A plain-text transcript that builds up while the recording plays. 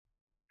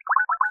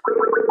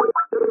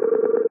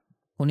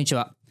こんにち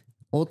は。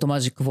オートマ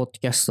ジックポッド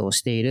キャストを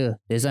してい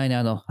るデザイナ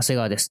ーの長谷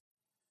川です。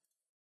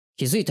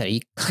気づいたら1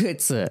ヶ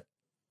月、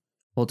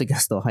ポッドキャ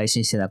ストを配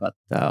信してなかっ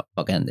た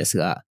わけなんです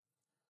が、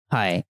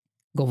はい、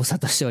ご無沙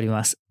汰しており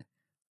ます。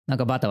なん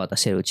かバタバタ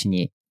してるうち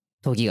に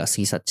時が過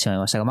ぎ去ってしまい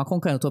ましたが、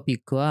今回のトピッ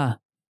ク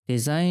はデ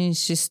ザイン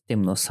システ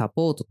ムのサ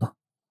ポートと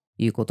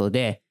いうこと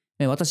で、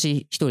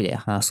私一人で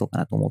話そうか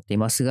なと思ってい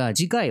ますが、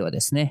次回は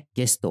ですね、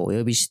ゲストをお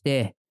呼びし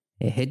て、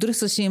ヘッドレ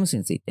ス CMS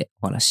について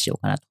お話ししよ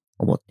うかなと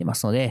思っていま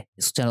すので、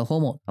そちらの方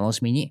も楽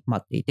しみに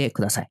待っていて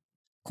ください。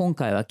今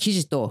回は記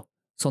事と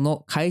そ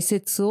の解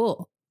説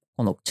を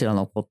こちら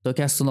のポッド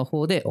キャストの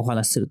方でお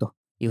話しすると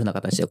いうふうな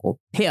形で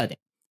ペア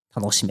で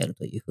楽しめる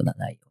というふうな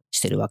内容を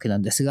しているわけな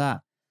んです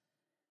が、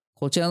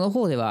こちらの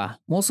方では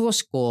もう少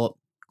しコ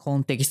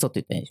ンテキストって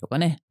言ったらいいんでしょうか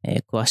ね、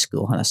詳し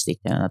くお話してい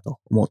きたいなと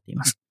思ってい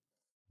ます。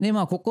で、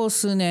ここ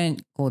数年、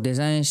デ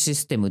ザインシ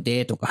ステム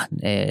でとか、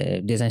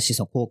デザインシス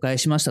テムを公開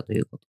しましたとい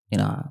うことってい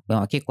うの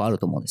は、結構ある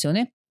と思うんですよ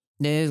ね。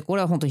で、こ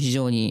れは本当に非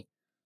常に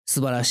素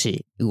晴らし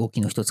い動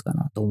きの一つか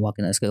なと思うわ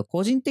けなんですけど、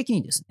個人的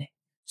にですね、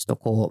ちょっ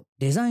と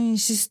デザイン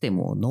システ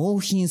ムを納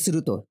品す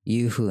ると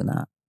いう風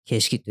な形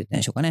式って言ったん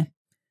でしょうかね。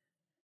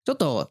ちょっ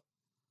と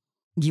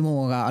疑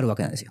問があるわ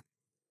けなんですよ。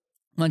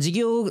事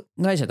業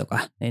会社と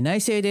か、内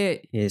政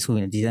で、そう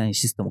いうデザイン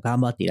システムを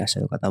頑張っていらっしゃ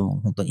る方も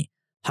本当に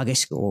激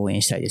しく応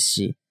援したいです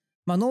し、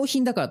納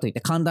品だからといって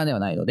簡単では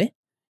ないので、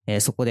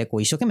そこで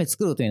一生懸命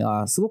作るというの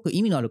はすごく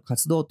意味のある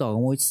活動とは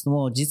思いつつ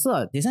も、実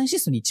はデザインシ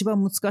ステムに一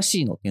番難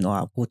しいのっていうの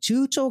は、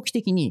中長期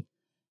的に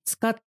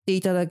使って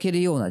いただけ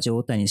るような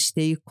状態にし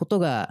ていくこと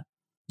が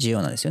重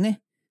要なんですよ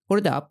ね。こ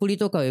れでアプリ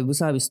とかウェブ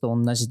サービスと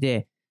同じ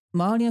で、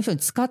周りの人に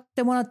使っ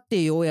てもらっ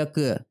てようや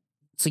く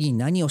次に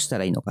何をした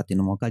らいいのかっていう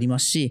のもわかりま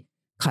すし、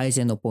改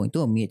善のポイン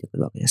トが見えてく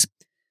るわけです。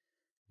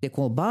で、バ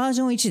ー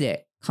ジョン1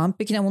で完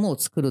璧なものを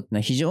作るっていうの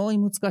は非常に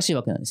難しい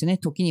わけなんですね。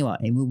時には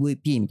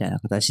MVP みたいな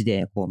形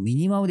で、ミ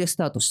ニマムでス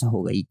タートした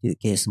方がいいという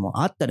ケース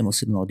もあったりも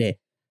するので、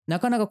な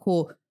かなか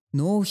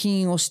納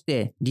品をし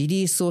て、リ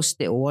リースをし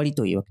て終わり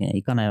というわけには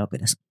いかないわけ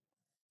です。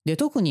で、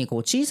特に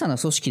小さな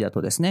組織だ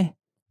とですね、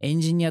エ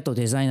ンジニアと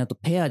デザイナーと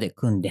ペアで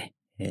組んで、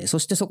そ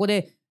してそこ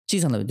で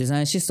小さなデザ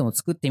インシステムを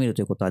作ってみる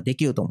ということはで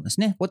きると思うんです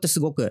ね。こうやってす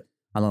ごく、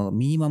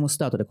ミニマムス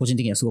タートで個人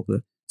的にはすご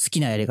く好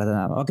きなやり方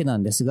なわけな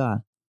んです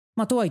が、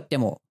とは言って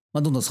も、ど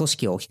んどん組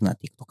織が大きくなっ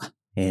ていくとか、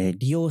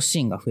利用シ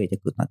ーンが増えてい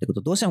くとなっていく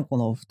と、どうしてもこ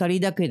の2人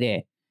だけ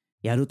で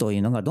やるとい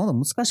うのがどんど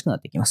ん難しくな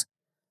っていきます。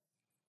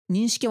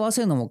認識を合わ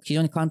せるのも非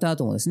常に簡単だ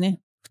と思うんですね。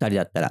2人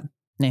だったら。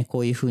ね、こ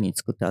ういう風に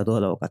作ったらど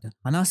うだろうかって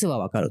話せば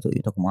わかるとい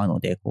うところもあるの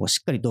で、し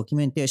っかりドキュ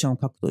メンテーションを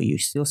書くという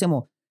必要性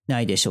もな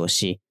いでしょう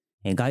し、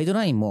ガイド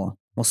ラインも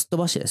すっ飛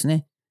ばしてです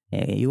ね、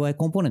UI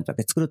コンポーネントだ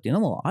け作るっていう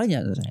のもあり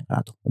なんじゃないか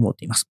なと思っ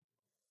ています。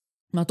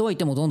とはいっ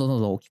てもどんど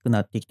ん大きく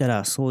なってきた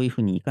ら、そういう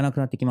風にいかなく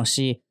なってきます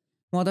し、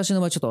私の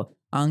場合ちょっと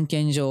案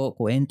件上、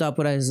エンター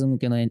プライズ向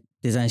けの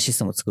デザインシス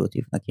テムを作ると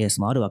いう風なケース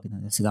もあるわけな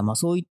んですが、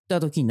そういった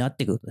時になっ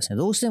てくるとですね、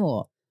どうして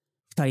も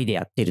2人で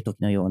やっている時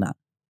のような、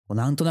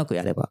なんとなく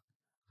やれば、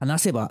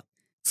話せば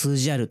通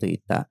じ合うとい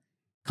った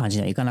感じ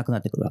にはいかなくな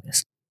ってくるわけで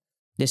す。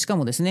で、しか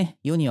もですね、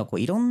世には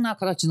いろんな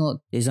形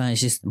のデザイン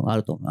システムがあ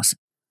ると思います。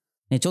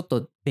ね、ちょっ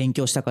と勉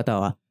強した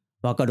方は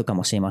わかるか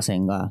もしれませ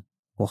んが、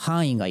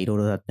範囲がいろい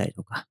ろだったり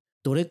とか、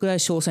どれくらい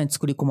詳細に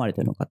作り込まれ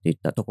ているのかといっ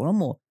たところ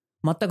も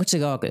全く違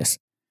うわけで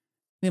す。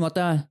で、ま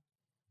た、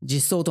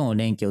実装との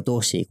連携をど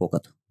うしていこうか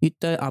といっ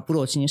たアプ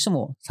ローチにして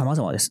も様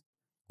々です。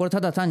これ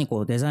ただ単に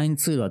デザイン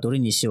ツールはどれ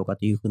にしようか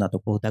というふうなと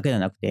ころだけでは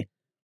なくて、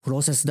プ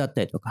ロセスだっ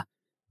たりとか、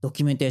ド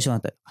キュメンテーションだ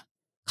ったりとか、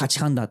価値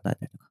観だったり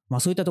とか、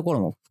そういったところ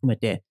も含め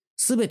て、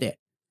すべて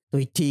と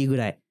言っていいぐ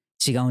らい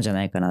違うんじゃ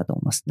ないかなと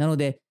思います。なの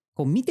で、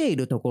見てい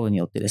るところに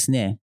よってです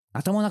ね、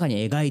頭の中に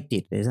描いて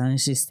いるデザイン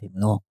システム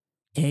の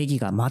定義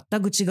が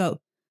全く違う。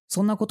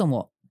そんなこと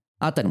も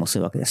あったりもす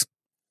るわけです。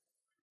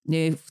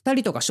で、2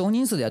人とか少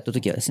人数でやったと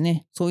きはです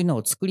ね、そういうの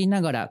を作り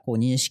ながら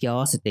認識を合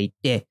わせていっ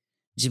て、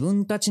自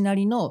分たちな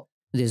りの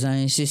デザ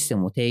インシステ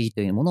ムの定義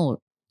というもの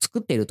を作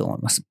っていると思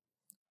います。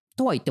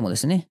とは言ってもで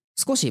すね、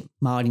少し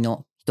周り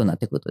の人になっ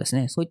てくるとです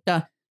ね、そういっ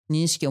た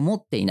認識を持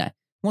っていない、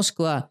もし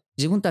くは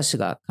自分たち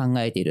が考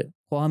えている、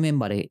コアメン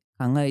バーで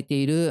考えて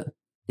いる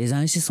デ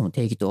ザインシステムの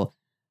定義と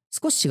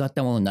少し違っ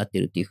たものになって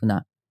いるっていうふう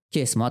な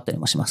ケースもあったり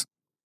もします。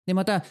で、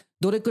また、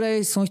どれくら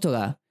いその人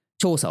が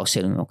調査をして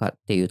いるのかっ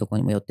ていうところ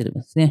にもよってるん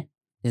ですね。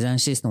デザイン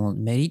システムの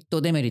メリッ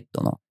ト、デメリッ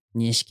トの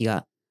認識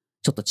が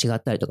ちょっと違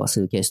ったりとかす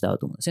るケースである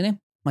と思うんですよね。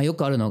よ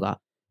くあるのが、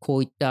こ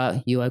ういった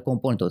UI コン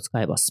ポーネントを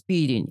使えばス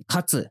ピーディーに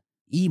かつ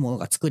いいもの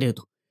が作れる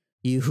と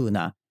いうふう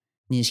な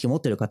認識を持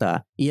っている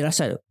方いらっ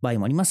しゃる場合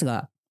もあります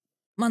が、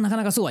なか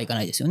なかそうはいか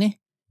ないですよね。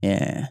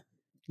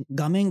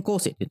画面構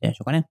成って言ったんで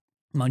しょうかね。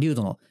流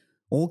度の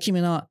大き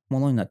めな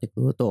ものになって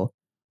くると、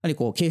やはり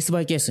ケース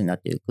バイケースにな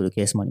ってくる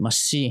ケースもあります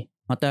し、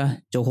ま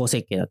た情報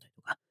設計だったり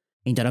とか、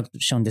インタラク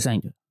ションデザイ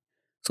ンという、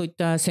そういっ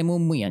た専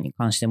門分野に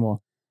関して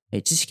も、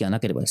知識がな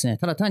ければですね、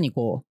ただ単に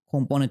コ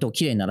ンポーネントを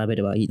きれいに並べ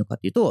ればいいのか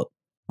というと、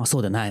そ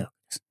うではないわけ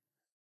です。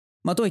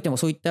とはいっても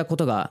そういったこ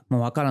とが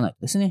わからないと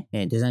ですね、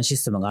デザインシ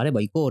ステムがあれ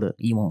ばイコール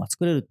いいものが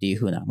作れるっていう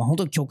風な、本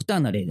当に極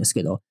端な例です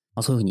けど、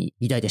そういう風に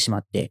抱いてしま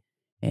って、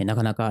な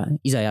かなか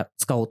いざ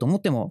使おうと思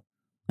っても、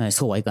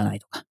そうはいかない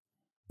とか、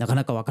なか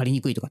なかわかり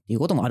にくいとかっていう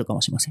こともあるか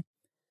もしれません。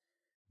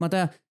ま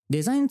た、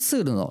デザインツ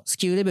ールのス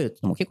キルレベルってい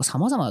うのも結構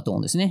様々だと思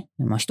うんですね。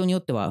人によ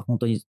っては本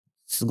当に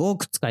すご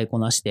く使いこ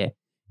なして、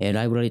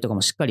ライブラリとか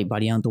もしっかりバ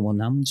リアントも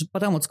何十パ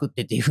ターンも作っ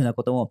てっていう風な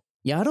ことも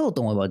やろう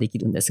と思えばでき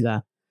るんです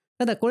が、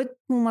ただこれ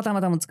もまた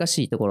難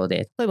しいところ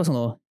で、例えばそ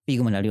の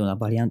Figma にあるような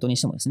バリアントに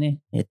してもですね、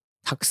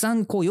たくさ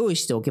ん用意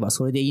しておけば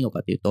それでいいの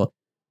かというと、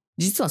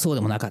実はそう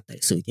でもなかった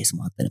りするケース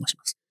もあったりもし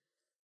ます。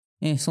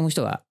その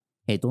人が、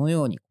どの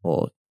ように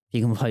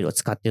Figma ファイルを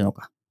使っているの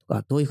かと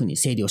か、どういうふうに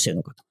整理をしている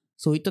のかと、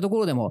そういったとこ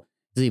ろでも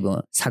随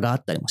分差があ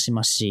ったりもし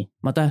ますし、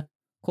また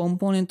コン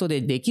ポーネント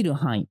でできる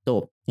範囲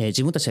と、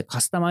自分たちで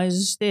カスタマイ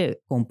ズして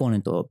コンポーネ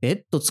ントを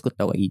別途作っ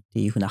た方がいいって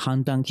いうふうな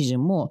判断基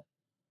準も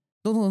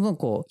どんど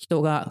ん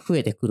人が増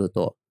えてくる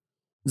と、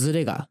ズ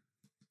レが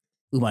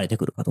生まれて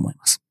くるかと思い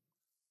ます。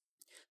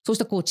そうし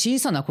た小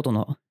さなこと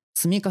の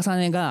積み重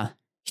ねが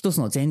一つ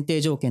の前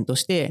提条件と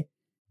して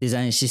デ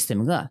ザインシステ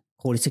ムが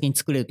効率的に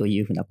作れると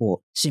いうふうな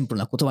シンプル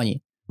な言葉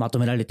にまと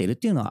められているっ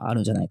ていうのはあ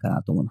るんじゃないか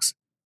なと思います。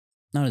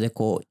なので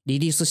リ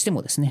リースして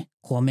もですね、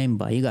コアメン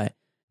バー以外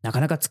なか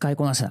なか使い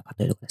こなせなかっ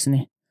たりとかです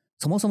ね、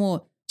そもそ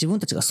も自分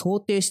たちが想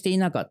定してい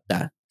なかっ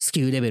たス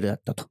キルレベルだ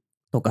った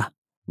とか、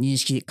認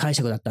識、解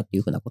釈だったってい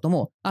うふうなこと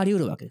もあり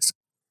得るわけです。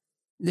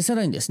で、さ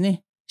らにです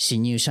ね、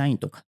新入社員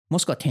とか、も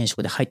しくは転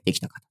職で入ってき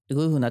た方とい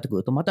うふうになってく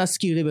ると、またス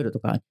キルレベルと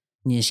か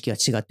認識が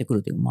違ってく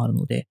るというのもある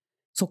ので、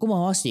そこも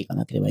合わせていか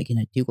なければいけ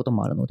ないっていうこと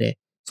もあるので、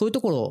そういう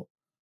ところを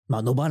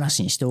野放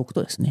しにしておく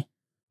とですね、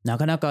な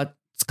かなか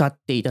使っ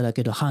ていただ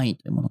ける範囲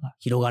というものが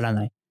広がら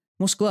ない。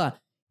もしくは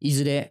い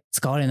ずれ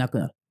使われなく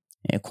なる。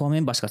コアメ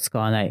ンバーしか使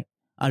わない、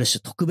ある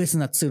種特別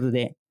なツール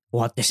で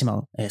終わってしま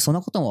う。そん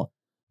なことも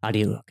あ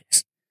り得るわけで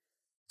す。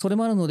それ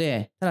もあるの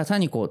で、ただ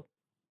単に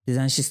デ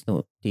ザインシステ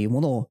ムっていう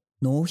ものを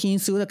納品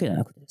するだけじゃ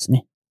なくてです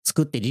ね、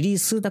作ってリリー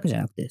スするだけじゃ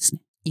なくてです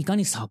ね、いか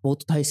にサポー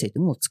ト体制とい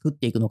うものを作っ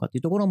ていくのかとい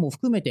うところも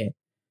含めて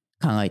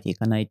考えてい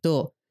かない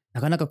と、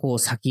なかなか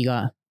先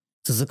が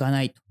続か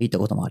ないといった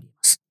こともありま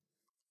す。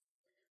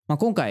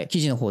今回記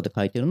事の方で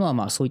書いているの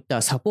は、そういっ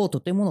たサポート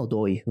というものを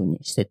どういうふうに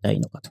していったらいい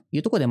のかとい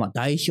うところで、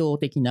代表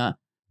的な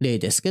例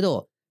ですけ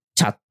ど、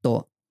チャッ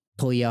ト、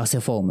問い合わせ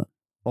フォーム、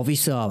オフィ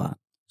スアワー、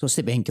そし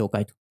て勉強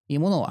会という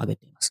ものを挙げ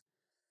ています。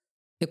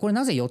で、これ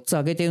なぜ4つ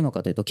挙げているの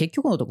かというと、結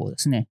局のところで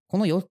すね、こ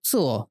の4つ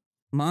を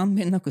まん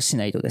べんなくし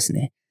ないとです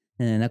ね、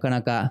なか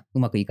なかう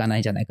まくいかな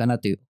いんじゃないかな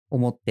と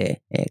思っ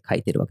て、書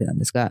いてるわけなん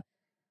ですが、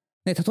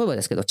で、例えば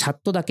ですけど、チャッ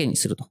トだけに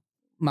すると。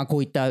こ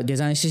ういったデ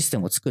ザインシステ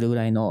ムを作るぐ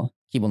らいの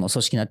規模の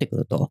組織になってく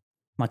ると、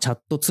チャッ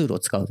トツールを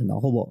使うというの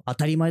はほぼ当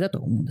たり前だと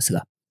思うんです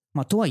が、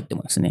とは言って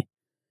もですね、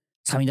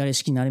さみだれ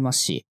式になります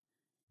し、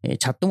チ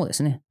ャットもで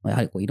すね、や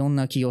はりいろん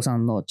な企業さ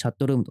んのチャッ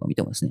トルームとか見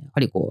てもですね、やは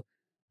り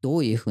ど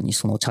ういうふうに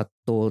そのチャッ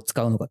トを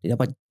使うのかって、やっ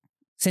ぱり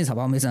千差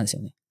万別なんです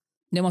よね。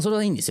で、それ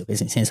はいいんですよ。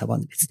別に千差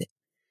万別で。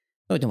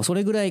でもそ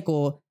れぐらいチ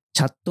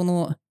ャット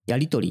のや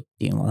り取りっ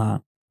ていうの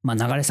は、流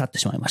れ去って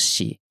しまいます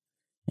し、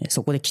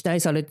そこで期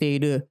待されてい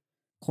る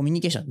コミュ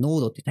ニケーション濃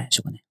度って言ったんでし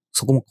ょうかね。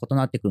そこも異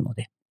なってくるの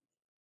で、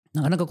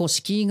なかなか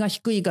敷居が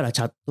低いから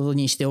チャット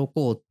にしてお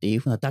こうっていう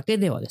ふうなだけ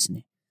ではです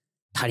ね、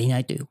足りな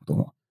いということ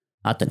も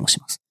あったりもし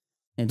ます。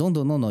どん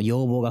どん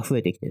要望が増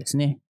えてきてです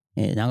ね、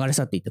流れ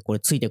去っていってこれ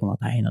ついていくのは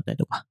大変だったり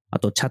とか、あ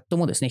とチャット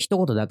もですね、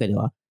一言だけで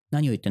は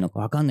何を言ってるのか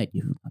分かんないと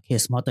いうふうなケー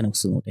スもあったりも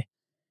するの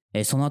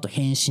で、その後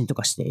返信と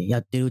かしてや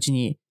ってるうち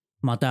に、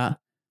また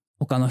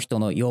他の人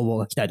の要望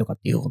が来たりとかっ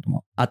ていうこと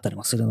もあったり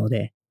もするの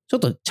で、ちょっ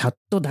とチャッ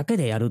トだけ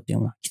でやるっていう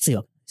のがきつい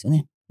わけですよ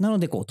ね。なの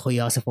で問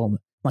い合わせフォー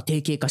ム、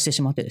定型化して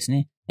しまってです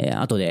ね、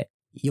後で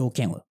要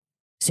件を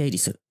整理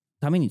する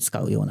ために使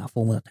うような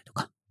フォームだったりと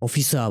か、オフ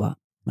ィスアワ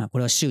ー、こ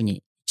れは週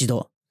に一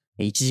度、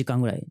1時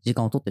間ぐらい時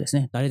間を取ってです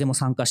ね、誰でも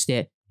参加し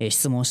て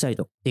質問したり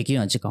とできる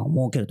ような時間を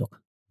設けると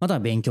か、または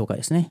勉強会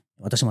ですね。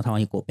私もたま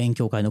に勉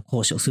強会の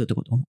講師をするという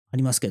こともあ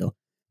りますけど、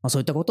そ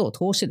ういったことを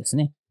通してです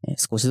ね、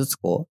少しずつ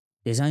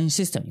デザイン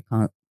システムに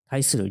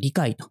対する理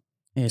解と、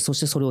そし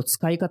てそれを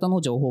使い方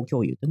の情報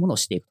共有というものを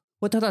していく。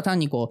これただ単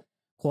にコ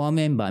ア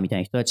メンバーみたい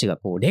な人たちが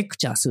レク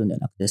チャーするんでは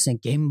なくてですね、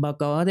現場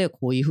側で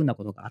こういうふうな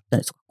ことがあった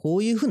りとか、こ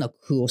ういうふうな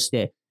工夫をし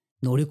て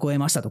乗り越え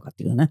ましたとかっ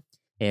ていうね、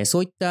そ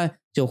ういった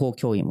情報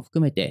共有も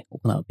含めて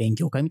行う勉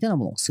強会みたいな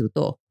ものをする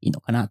といい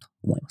のかなと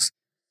思います。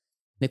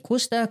で、こう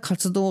した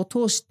活動を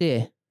通し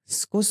て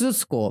少しず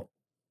つ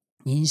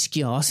認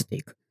識を合わせて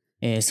いく。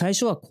最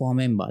初はコア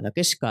メンバーだ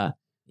けしか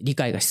理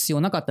解が必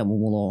要なかったも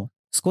のを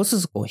少し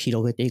ずつ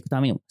広げていくた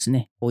めにもです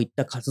ね、こういっ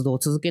た活動を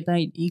続けて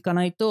いか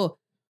ないと、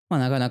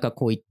なかなか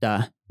こういっ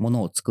たも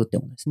のを作って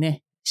もです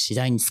ね、次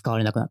第に使わ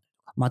れなくなったり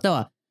とか、また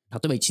は例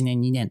えば1年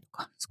2年と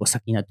か少し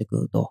先になってく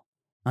ると、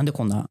なんで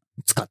こんな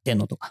使ってん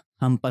のとか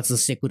反発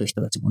してくる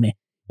人たちもね、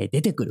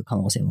出てくる可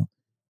能性も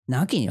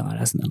なきにはあ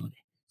らずなので、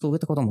そういっ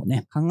たことも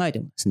ね、考えて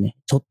もですね、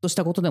ちょっとし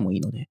たことでもい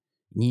いので、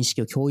認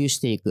識を共有し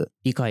ていく、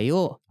理解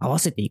を合わ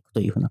せていくと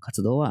いうふうな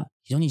活動は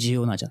非常に重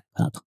要なんじゃない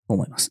かなと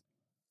思います。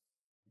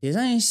デ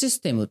ザインシ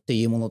ステムって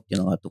いうものっていう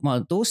のがあると、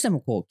どうして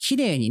も綺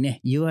麗にね、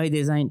UI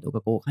デザインと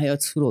か開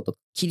発フローとか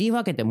切り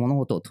分けて物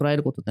事を捉え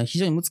ることって非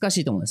常に難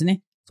しいと思うんです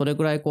ね。それ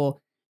くらい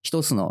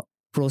一つの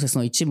プロセス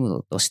の一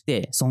部とし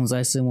て存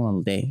在するものな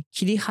ので、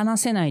切り離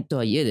せないと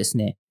はいえです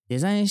ね、デ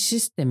ザインシ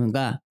ステム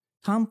が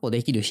担保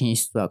できる品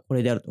質はこ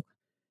れであるとか、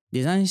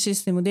デザインシ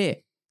ステム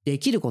でで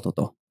きること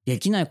とで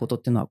きないこと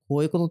っていうのはこ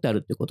ういうことである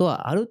っていうこと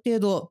は、ある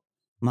程度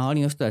周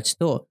りの人たち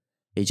と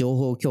情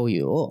報共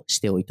有をし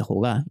ておいた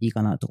方がいい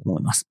かなと思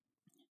います。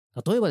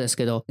例えばです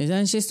けど、デザ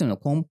インシステムの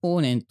コンポ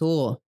ーネント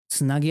を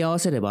つなぎ合わ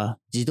せれば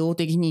自動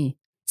的に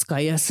使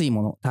いやすい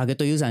もの、ターゲッ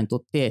トユーザーにと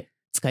って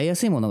使いや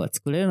すいものが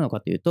作れるのか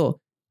というと、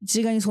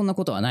一概にそんな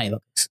ことはないわ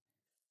け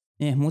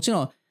です。もち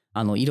ろん、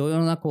いろい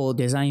ろな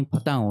デザイン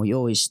パターンを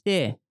用意し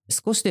て、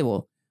少しで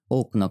も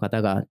多くの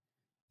方が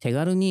手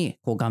軽に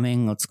画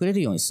面を作れ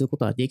るようにするこ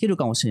とはできる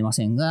かもしれま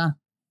せんが、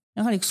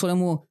やはりそれ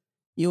も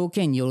要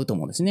件によると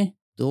思うんですね。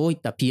どういっ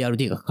た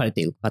PRD が書かれ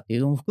ているかってい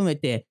うのも含め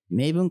て、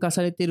明文化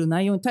されている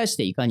内容に対し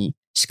ていかに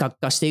視覚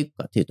化していく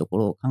かというとこ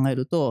ろを考え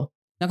ると、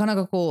なかな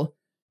か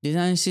デ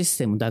ザインシス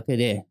テムだけ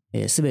で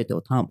全て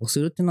を担保す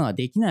るっていうのは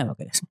できないわ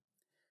けです。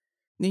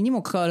で、に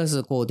もかかわら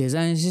ず、デ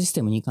ザインシス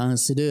テムに関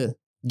する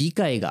理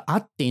解が合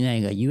っていな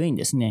いがゆえに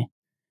ですね、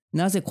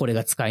なぜこれ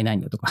が使えない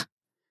んだとか、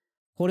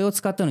これを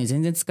使ったのに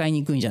全然使い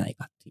にくいんじゃない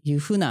かっていう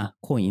ふうな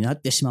声にな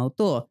ってしまう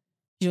と、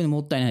非常にも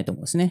ったいないと思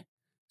うんですね。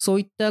そう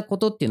いったこ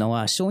とっていうの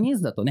は、少人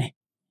数だとね、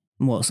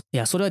もう、い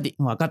や、それは分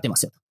かってま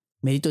すよと。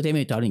メリット、デメ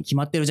リットあるに決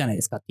まってるじゃない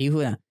ですかっていうふ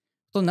うなこ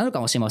とになるか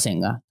もしれませ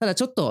んが、ただ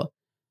ちょっと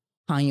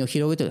範囲を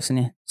広げてです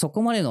ね、そ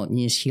こまでの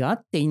認識が合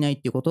っていない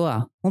っていうこと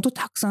は、本当に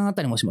たくさんあっ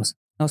たりもします。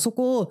そ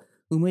こを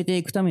埋めて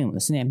いくためにもで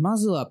すね、ま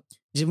ずは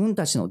自分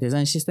たちのデザ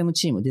インシステム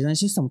チーム、デザイン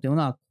システムという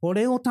のは、こ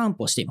れを担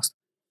保しています。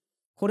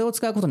これを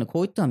使うことに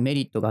こういったメ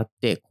リットがあっ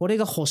て、これ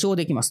が保証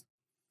できます。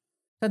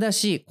ただ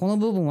し、この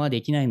部分は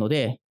できないの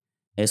で、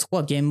そこ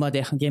は現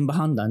場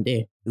判断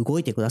で動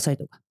いてください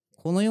とか、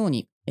このよう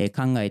に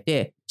考え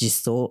て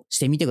実装し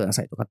てみてくだ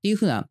さいとかっていう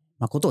ふうな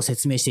ことを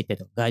説明していったり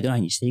とか、ガイドラ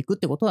インにしていくっ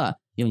てことは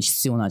非常に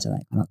必要なんじゃ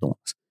ないかなと思い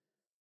ます。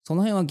そ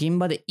の辺は現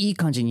場でいい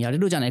感じにやれ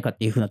るじゃないかっ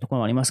ていうふうなところ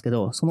もありますけ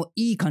ど、その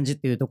いい感じっ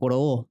ていうとこ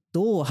ろを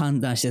どう判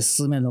断して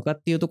進めるのか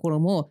っていうところ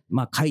も、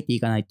書いてい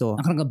かないと、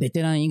なかなかベ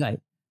テラン以外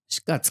し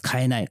か使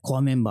えない、コ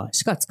アメンバー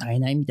しか使え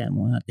ないみたいな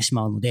ものになってし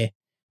まうので、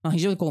非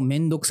常にめ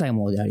んどくさい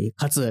ものであり、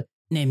かつ、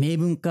ね、明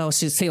文化を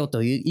せよ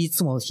という、い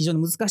つも非常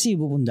に難しい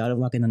部分である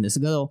わけなんです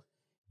けど、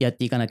やっ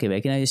ていかなければ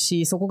いけないです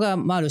し、そこが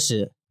ある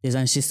種デ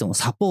ザインシステムを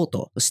サポー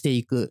トして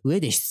いく上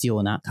で必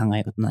要な考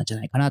え方なんじゃ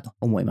ないかなと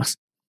思います。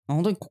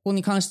本当にここ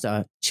に関して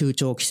は中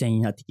長期戦に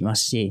なってきま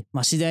すし、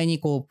次第に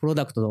プロ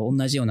ダクトと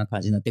同じような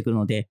感じになってくる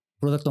ので、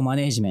プロダクトマ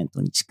ネージメン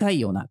トに近い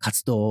ような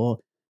活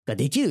動が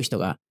できる人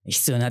が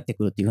必要になって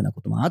くるっていうような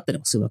こともあったり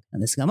もするわけな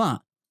んです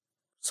が、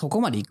そ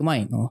こまで行く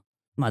前の、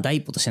第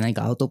一歩として何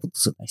かアウトプット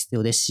するのが必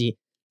要ですし、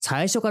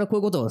最初からこうい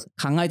うことを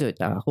考えておい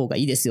た方が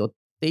いいですよっ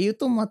ていう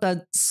とま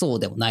たそう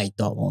でもない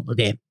とは思うの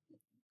で、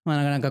な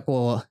かな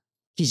か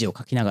記事を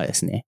書きながらで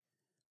すね、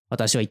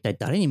私は一体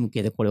誰に向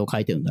けてこれを書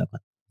いてるんだろうか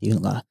っていう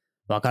のが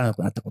分からな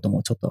くなったこと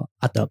もちょっと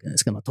あったわけなんで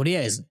すけど、とり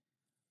あえず、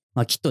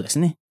きっとです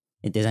ね、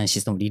デザイン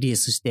システムをリリー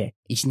スして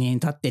1年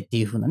経ってって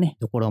いう風なね、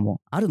ところ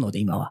もあるので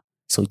今は、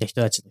そういった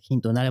人たちのヒ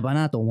ントになれば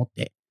なと思っ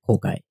て公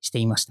開して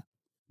いました。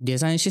デ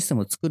ザインシステ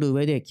ムを作る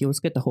上で気をつ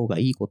けた方が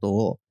いいこと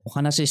をお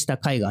話しした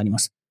回がありま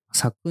す。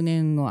昨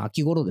年の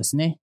秋頃です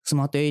ね、ス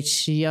マート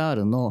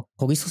HCR の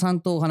小木曽さ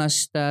んとお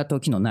話した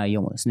時の内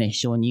容もですね、非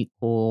常に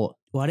我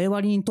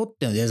々にとっ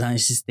てのデザイン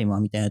システム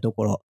はみたいなと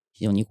ころ、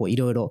非常にい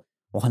ろいろ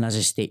お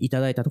話ししていた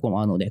だいたところ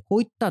もあるので、こ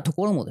ういったと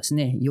ころもです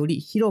ね、より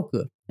広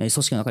く、組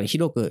織の中で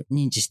広く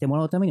認知しても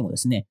らうためにもで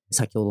すね、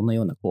先ほどの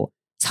ような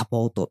サ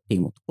ポートってい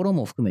うところ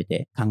も含め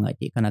て考え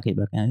ていかなけれ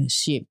ばいけないです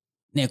し、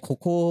ね、こ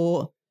こ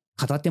を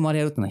語ってもら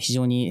えるというのは非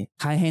常に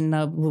大変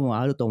な部分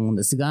はあると思うん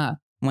ですが、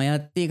や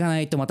っていか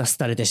ないとまた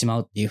廃れてしま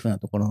うっていう風な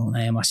ところの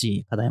悩まし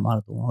い課題もあ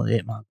ると思うの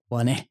で、ここ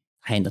はね、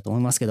大変だと思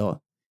いますけ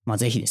ど、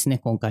ぜひですね、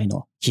今回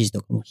の記事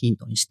とかもヒン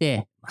トにし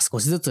て、少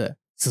しずつ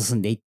進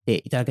んでいっ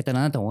ていただけた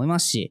らなと思いま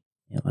すし、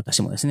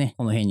私もですね、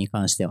この辺に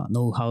関しては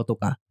ノウハウと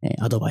か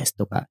アドバイス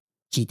とか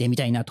聞いてみ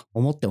たいなと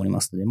思っており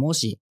ますので、も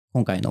し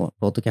今回の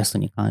ポッドキャスト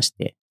に関し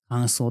て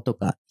感想と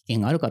か意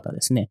見がある方は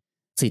ですね、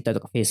Twitter と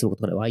か Facebook と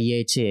かで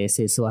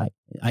YHASSY、IDF って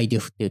言っ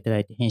ていただ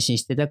いて返信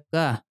していただく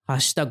か、ハッ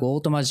シュタグオ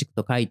ートマジック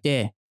と書い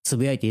てつ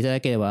ぶやいていただ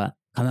ければ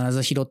必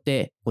ず拾っ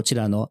てこち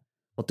らの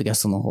ポッドキャ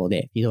ストの方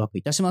でフィードバック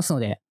いたしますの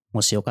で、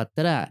もしよかっ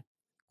たら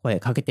声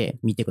かけて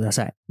みてくだ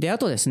さい。で、あ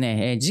とです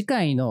ね、次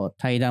回の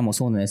対談も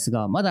そうなんです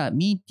が、まだ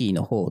ミーティー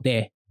の方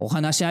でお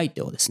話し相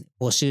手をですね、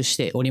募集し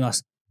ておりま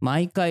す。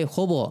毎回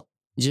ほぼ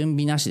準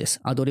備なしです。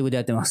アドリブで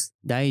やってます。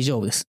大丈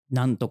夫です。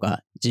なんと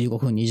か15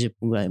分、20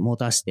分ぐらい持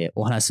たせて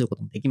お話しするこ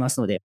ともできま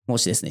すので、も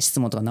しですね、質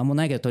問とか何も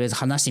ないけど、とりあえず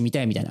話してみ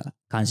たいみたいな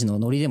感じの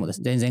ノリでもで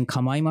すね、全然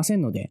構いませ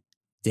んので、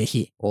ぜ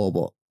ひ応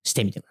募し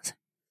てみてください。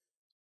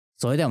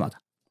それではま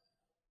た。